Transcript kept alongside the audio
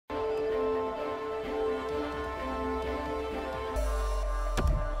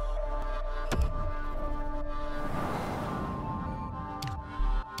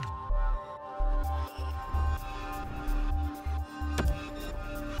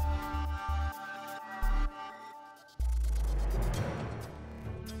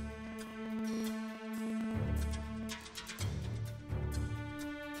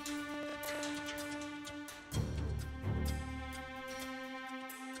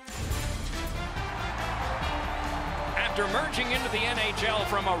After merging into the NHL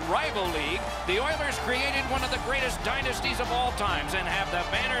from a rival league, the Oilers created one of the greatest dynasties of all times and have the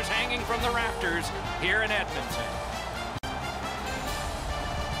banners hanging from the rafters here in Edmonton.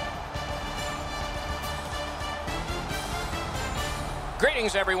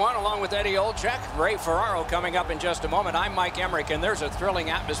 Greetings, everyone, along with Eddie Olczyk. Ray Ferraro coming up in just a moment. I'm Mike Emrick, and there's a thrilling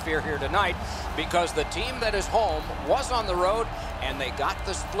atmosphere here tonight because the team that is home was on the road, and they got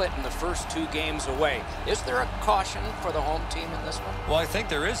the split in the first 2 games away. Is there a caution for the home team in this one? Well, I think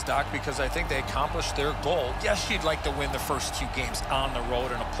there is, Doc, because I think they accomplished their goal. Yes, you'd like to win the first 2 games on the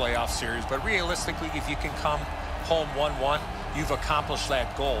road in a playoff series, but realistically, if you can come home 1-1, you've accomplished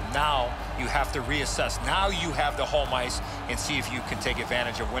that goal. Now you have to reassess. Now you have the home ice and see if you can take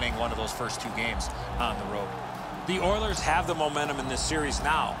advantage of winning one of those first 2 games on the road. The Oilers have the momentum in this series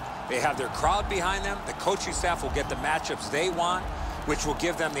now. They have their crowd behind them. The coaching staff will get the matchups they want, which will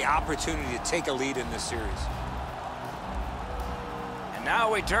give them the opportunity to take a lead in this series. And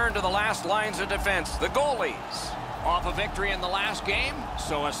now we turn to the last lines of defense, the goalies. Off a victory in the last game,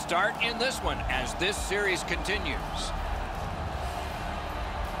 so a start in this one as this series continues.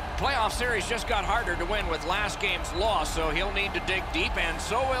 Playoff series just got harder to win with last game's loss, so he'll need to dig deep, and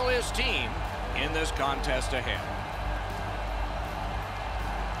so will his team in this contest ahead.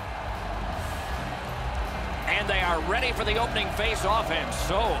 And they are ready for the opening face-off, and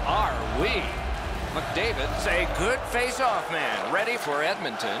so are we. McDavid's a good face-off man, ready for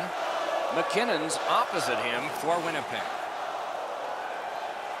Edmonton. McKinnon's opposite him for Winnipeg.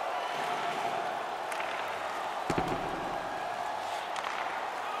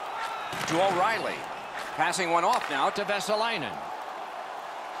 To O'Reilly. Passing one off now to Vesalainen.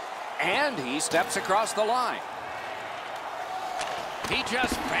 And he steps across the line. He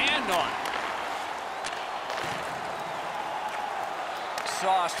just banned on it.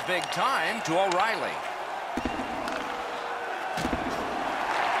 Sauced big time to O'Reilly.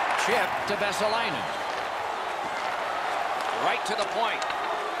 Chip to Vesalainen. Right to the point.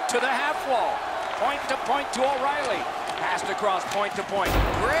 To the half wall. Point to O'Reilly. Passed across point to point.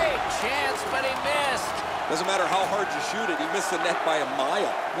 Great chance, but he missed. Doesn't matter how hard you shoot it. He missed the net by a mile.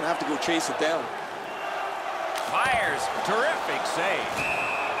 You're going to have to go chase it down. Fires. Terrific save.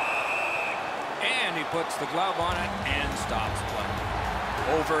 And he puts the glove on it and stops play.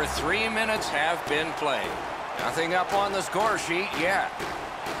 Over 3 minutes have been played. Nothing up on the score sheet yet.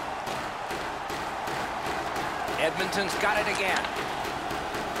 Edmonton's got it again.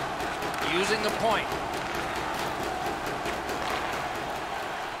 Using the point.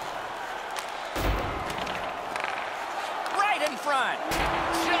 Right in front.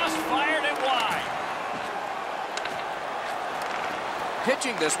 Just fired it wide.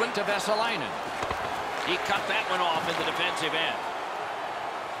 Pitching this one to Vesalainen. He cut that one off in the defensive end.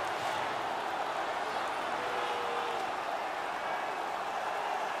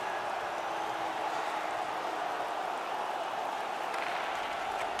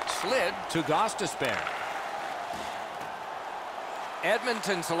 Slid to Gostisbehere.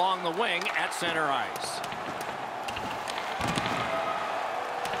 Edmonton's along the wing at center ice.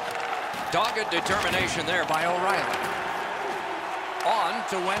 Dogged determination there by O'Reilly. On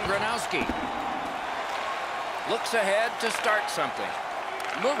to Wengranowski. Looks ahead to start something.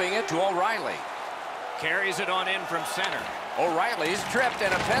 Moving it to O'Reilly. Carries it on in from center. O'Reilly's tripped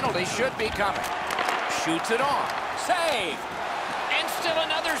and a penalty should be coming. Shoots it on. Save! And still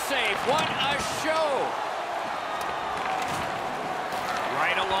another save. What a show!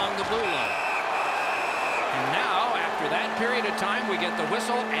 Right along the blue line. And now, after that period of time, we get the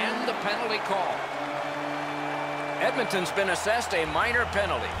whistle and the penalty call. Edmonton's been assessed a minor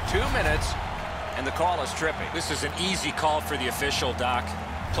penalty. 2 minutes, and the call is tripping. This is an easy call for the official, Doc.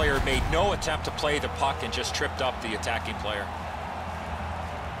 Player made no attempt to play the puck and just tripped up the attacking player.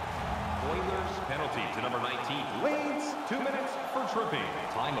 Oilers penalty to number 19. Waits 2 minutes for tripping.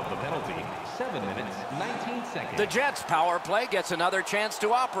 Time of the penalty, 7 minutes, 19 seconds. The Jets' power play gets another chance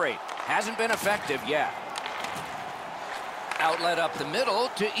to operate. Hasn't been effective yet. Outlet up the middle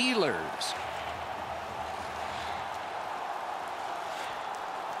to Ehlers.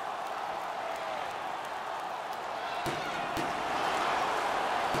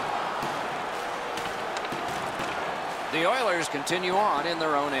 The Oilers continue on in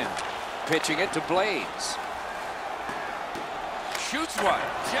their own end. Pitching it to Blades. Shoots one.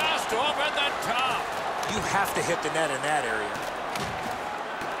 Just over the top. You have to hit the net in that area.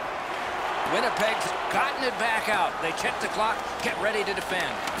 Winnipeg's gotten it back out. They check the clock, get ready to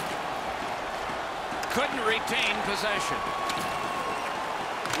defend. Couldn't retain possession.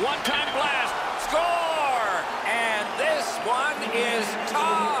 One-time blast. Score! And this one is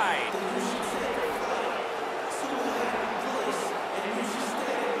tied.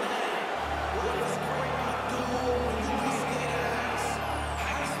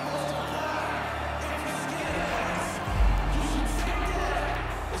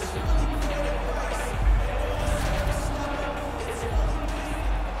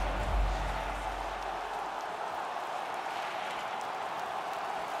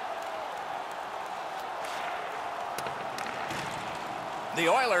 The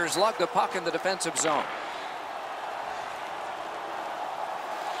Oilers lug the puck in the defensive zone.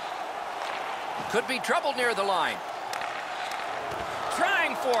 Could be trouble near the line.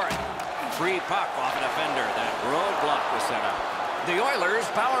 Trying for it. Free puck off an defender. That roadblock was set up. The Oilers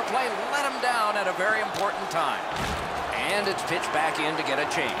power play let them down at a very important time. And it's pitched back in to get a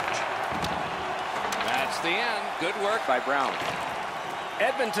change. That's the end. Good work by Brown.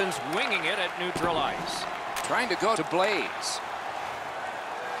 Edmonton's winging it at neutral ice. Trying to go to Blades.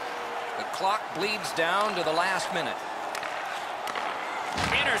 The clock bleeds down to the last minute.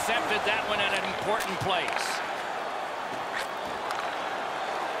 Intercepted that one at an important place.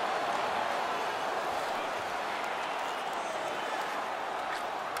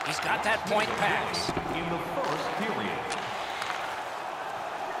 He's got that point pass. In the first period.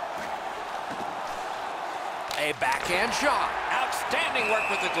 A backhand shot. Outstanding work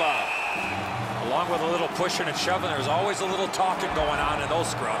with the glove. Along with a little pushing and shoving, there's always a little talking going on in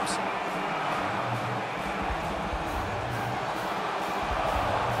those scrums.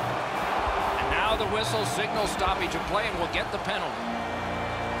 And now the whistle signals stoppage of play and will get the penalty.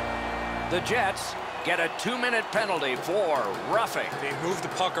 The Jets get a 2-minute penalty for roughing. They moved the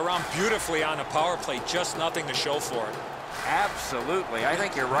puck around beautifully on the power play, just nothing to show for it. Absolutely. I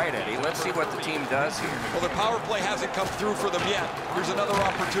think you're right, Eddie. Let's see what the team does here. Well, their power play hasn't come through for them yet. Here's another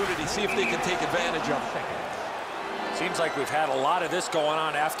opportunity. See if they can take advantage of it. Seems like we've had a lot of this going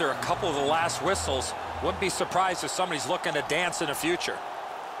on after a couple of the last whistles. Wouldn't be surprised if somebody's looking to dance in the future.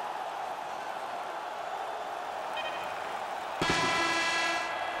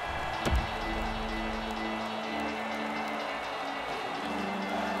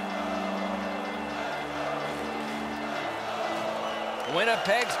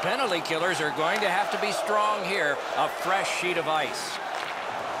 Winnipeg's penalty killers are going to have to be strong here. A fresh sheet of ice.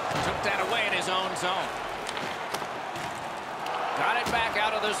 Took that away in his own zone. Got it back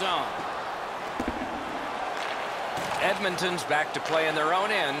out of the zone. Edmonton's back to play in their own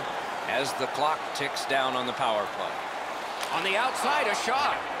end as the clock ticks down on the power play. On the outside, a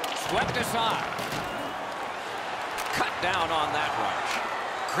shot. Swept aside. Cut down on that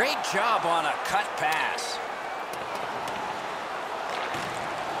rush. Great job on a cut pass.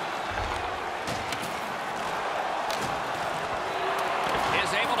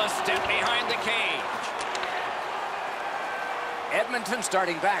 Step behind the cage. Edmonton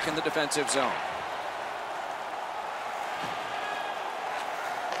starting back in the defensive zone.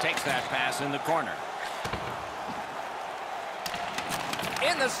 Takes that pass in the corner.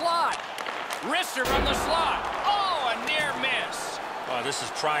 In the slot. Wrister from the slot. Oh, a near miss. Oh, this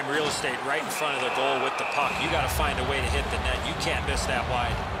is prime real estate right in front of the goal with the puck. You got to find a way to hit the net. You can't miss that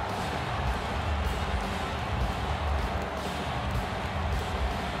wide.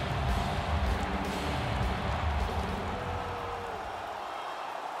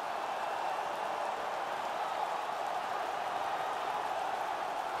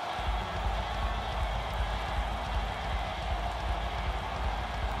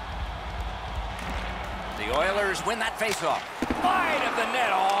 The Oilers win that faceoff. Wide of the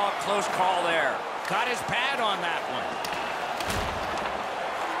net. Oh, close call there. Got his pad on that one.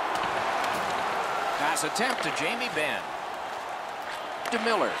 Pass attempt to Jamie Benn. To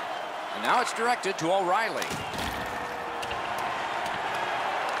Miller. And now it's directed to O'Reilly.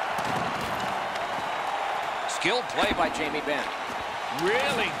 Skilled play by Jamie Benn.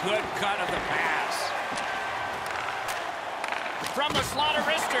 Really good cut of the pass. From the slot of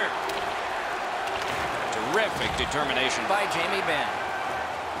Wrister. Terrific determination by Jamie Benn.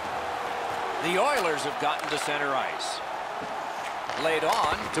 The Oilers have gotten to center ice. Laid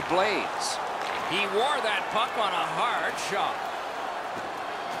on to Blades. He wore that puck on a hard shot.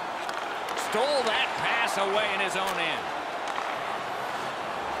 Stole that pass away in his own end.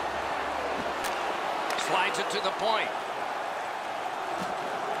 Slides it to the point.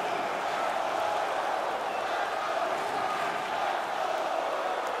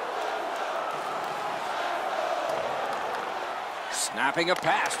 Snapping a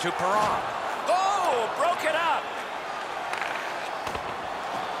pass to Perron. Oh, broke it up.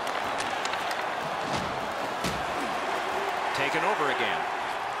 Taken over again.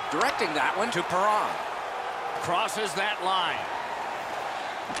 Directing that one to Perron. Crosses that line.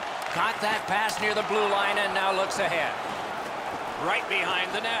 Caught that pass near the blue line and now looks ahead. Right behind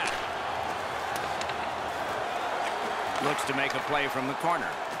the net. Looks to make a play from the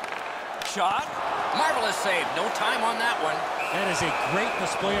corner. Shot. Marvelous save. No time on that one. That is a great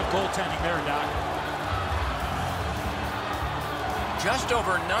display of goaltending there, Doc. Just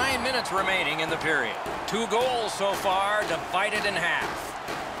over 9 minutes remaining in the period. 2 goals so far, divided in half.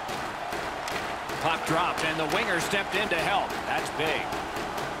 Puck dropped, and the winger stepped in to help. That's big.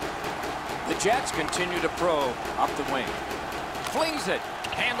 Jets continue to probe up the wing. Flings it.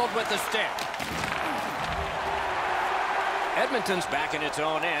 Handled with the stick. Edmonton's back in its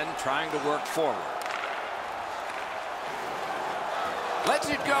own end, trying to work forward. Lets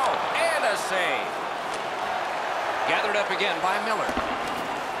it go. And a save. Gathered up again by Miller.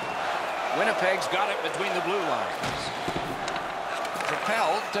 Winnipeg's got it between the blue lines.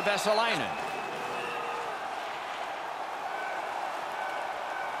 Propelled to Vesalainen.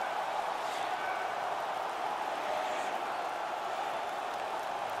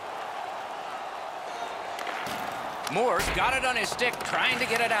 Moore's got it on his stick, trying to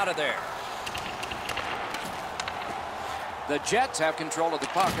get it out of there. The Jets have control of the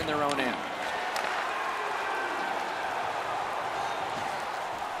puck in their own end.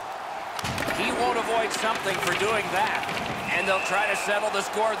 He won't avoid something for doing that. And they'll try to settle the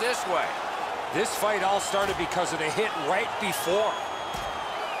score this way. This fight all started because of the hit right before.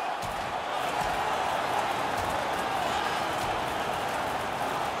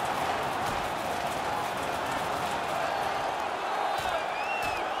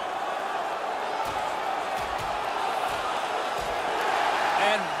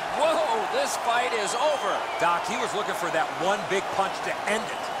 And whoa, this fight is over. Doc, he was looking for that one big punch to end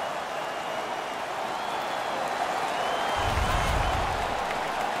it.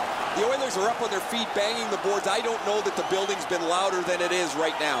 The Oilers are up on their feet, banging the boards. I don't know that the building's been louder than it is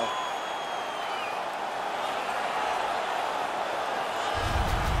right now.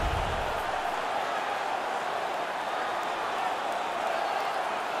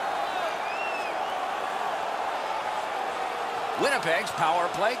 Winnipeg's power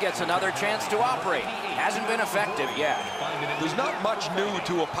play gets another chance to operate. Hasn't been effective yet. There's not much new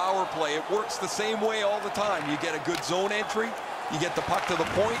to a power play. It works the same way all the time. You get a good zone entry, you get the puck to the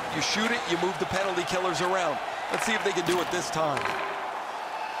point, you shoot it, you move the penalty killers around. Let's see if they can do it this time.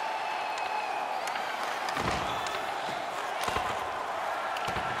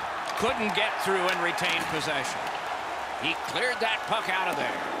 Couldn't get through and retain possession. He cleared that puck out of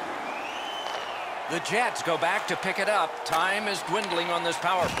there. The Jets go back to pick it up. Time is dwindling on this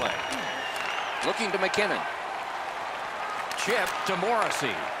power play. Looking to McKinnon. Chip to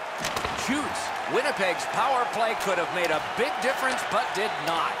Morrissey. Shoots. Winnipeg's power play could have made a big difference, but did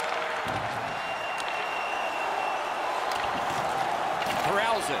not.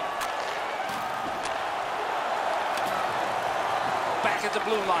 Corrals it. Back at the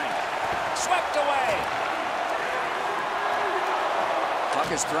blue line. Swept away.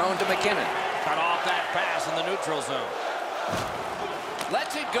 Puck is thrown to McKinnon. Cut off that pass in the neutral zone.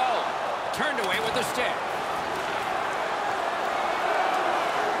 Lets it go. Turned away with the stick.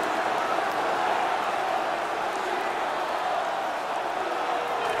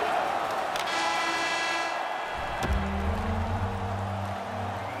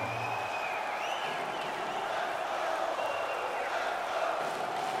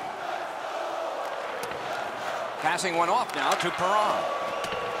 Passing one off now to Perron.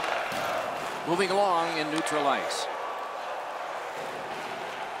 Moving along in neutral ice.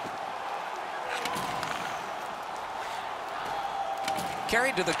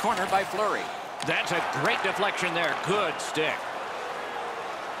 Carried to the corner by Fleury. That's a great deflection there. Good stick.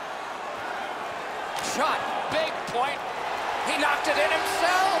 Shot. Big point. He knocked it in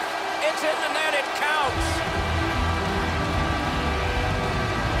himself. It's in the net. It counts.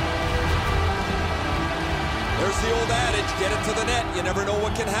 There's the old adage, get it to the net. You never know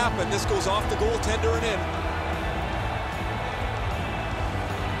what can happen. This goes off the goaltender and in.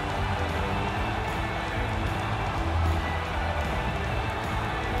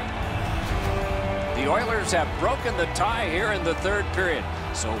 The Oilers have broken the tie here in the third period.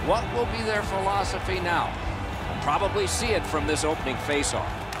 So what will be their philosophy now? We'll probably see it from this opening faceoff.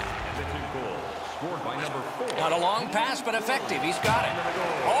 Scored by number 4. Not a long pass, but effective. He's got it.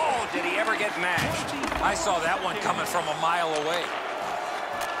 Oh, did he ever get mashed? I saw that one coming from a mile away.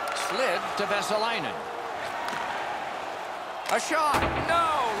 Slid to Vesalainen. A shot.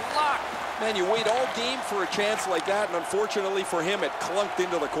 No luck. Man, you wait all game for a chance like that, and unfortunately for him, it clunked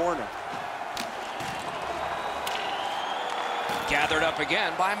into the corner. Gathered up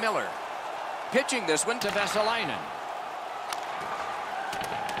again by Miller. Pitching this one to Vesalainen.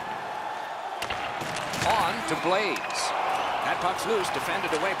 On to Blades. That puck's loose,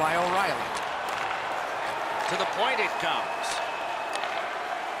 defended away by O'Reilly. To the point it comes.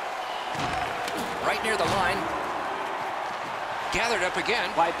 Right near the line. Gathered up again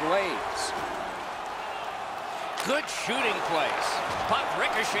by Blades. Good shooting place. Puck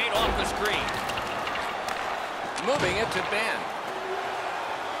ricocheted off the screen. Moving it to Ben.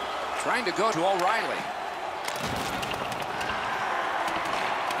 Trying to go to O'Reilly.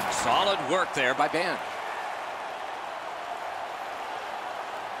 Solid work there by Ben.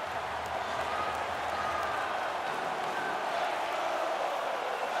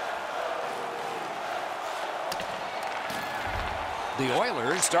 The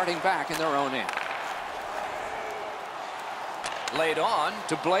Oilers starting back in their own end. Laid on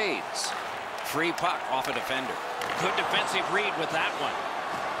to Blades. Free puck off a defender. Good defensive read with that one.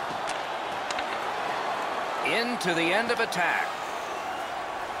 Into the end of attack.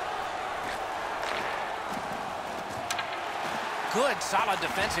 Good solid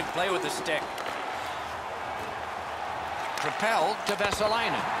defensive play with the stick. Propelled to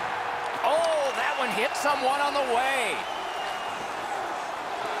Vesalainen. Oh, that one hit someone on the way.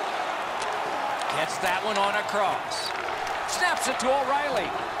 Gets that one on across. Snaps it to O'Reilly.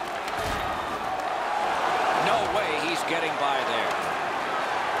 No way he's getting by there.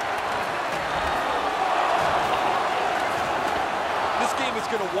 This game is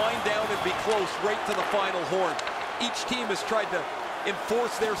going to wind down and be close right to the final horn. Each team has tried to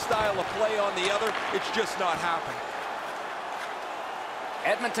enforce their style of play on the other. It's just not happened.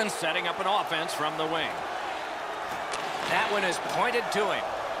 Edmonton setting up an offense from the wing. That one is pointed to him.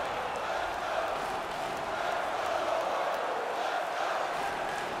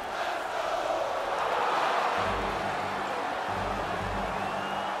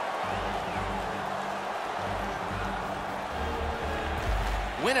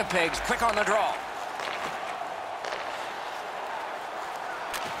 Winnipeg's quick on the draw.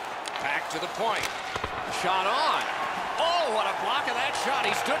 Back to the point. Shot on. Oh, what a block of that shot.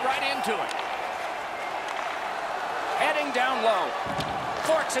 He stood right into it. Heading down low.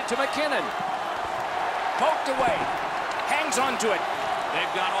 Forks it to McKinnon. Poked away. Hangs onto it.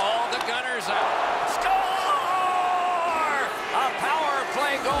 They've got all the gunners out. Score! A power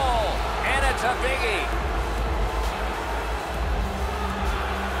play goal. And it's a biggie.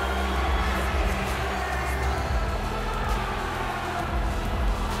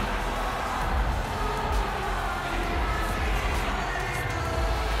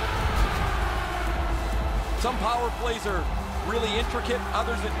 Some power plays are really intricate.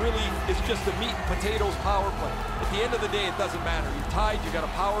 Others, it really is just a meat and potatoes power play. At the end of the day, it doesn't matter. You're tied, you got a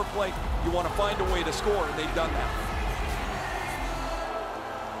power play. You want to find a way to score, and they've done that.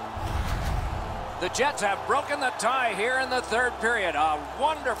 The Jets have broken the tie here in the third period. A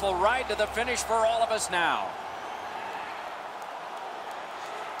wonderful ride to the finish for all of us now.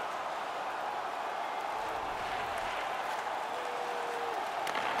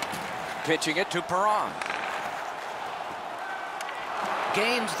 Pitching it to Perron.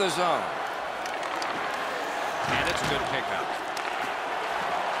 Gains the zone. And it's a good pickup.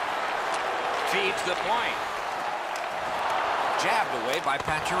 Feeds the point. Jabbed away by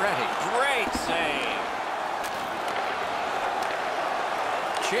Pacioretty. Great save.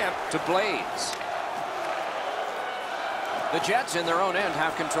 Chip to Blades. The Jets in their own end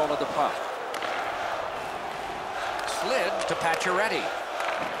have control of the puck. Slid to Pacioretty.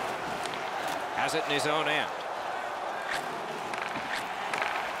 Has it in his own end.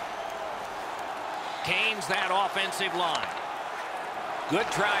 Gains that offensive line. Good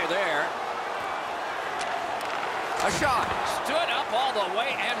try there. A shot. Stood up all the way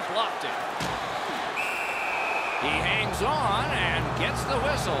and blocked it. He hangs on and gets the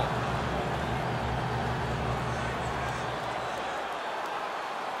whistle.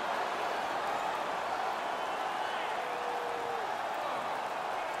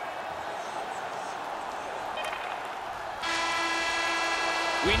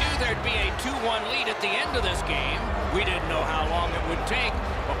 We knew there'd be a 2-1 lead at the end of this game. We didn't know how long it would take,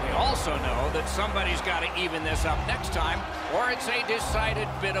 but we also know that somebody's got to even this up next time, or it's a decided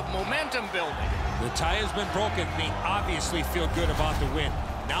bit of momentum building. The tie has been broken, meaning obviously feel good about the win.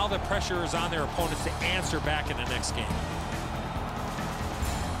 Now the pressure is on their opponents to answer back in the next game.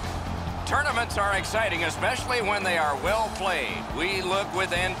 Tournaments are exciting, especially when they are well played. We look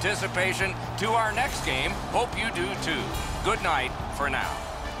with anticipation to our next game. Hope you do too. Good night for now.